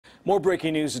More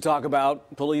breaking news to talk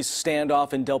about. Police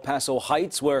standoff in Del Paso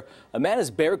Heights where a man has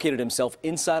barricaded himself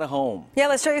inside a home. Yeah,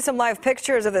 let's show you some live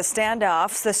pictures of the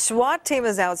standoffs. The SWAT team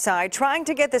is outside trying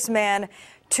to get this man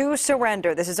to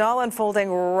surrender. This is all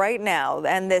unfolding right now,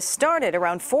 and this started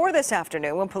around 4 this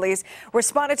afternoon when police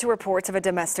responded to reports of a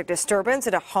domestic disturbance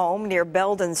at a home near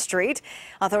Beldon Street.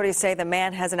 Authorities say the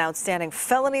man has an outstanding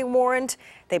felony warrant.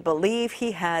 They believe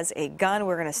he has a gun.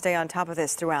 We're going to stay on top of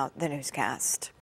this throughout the newscast.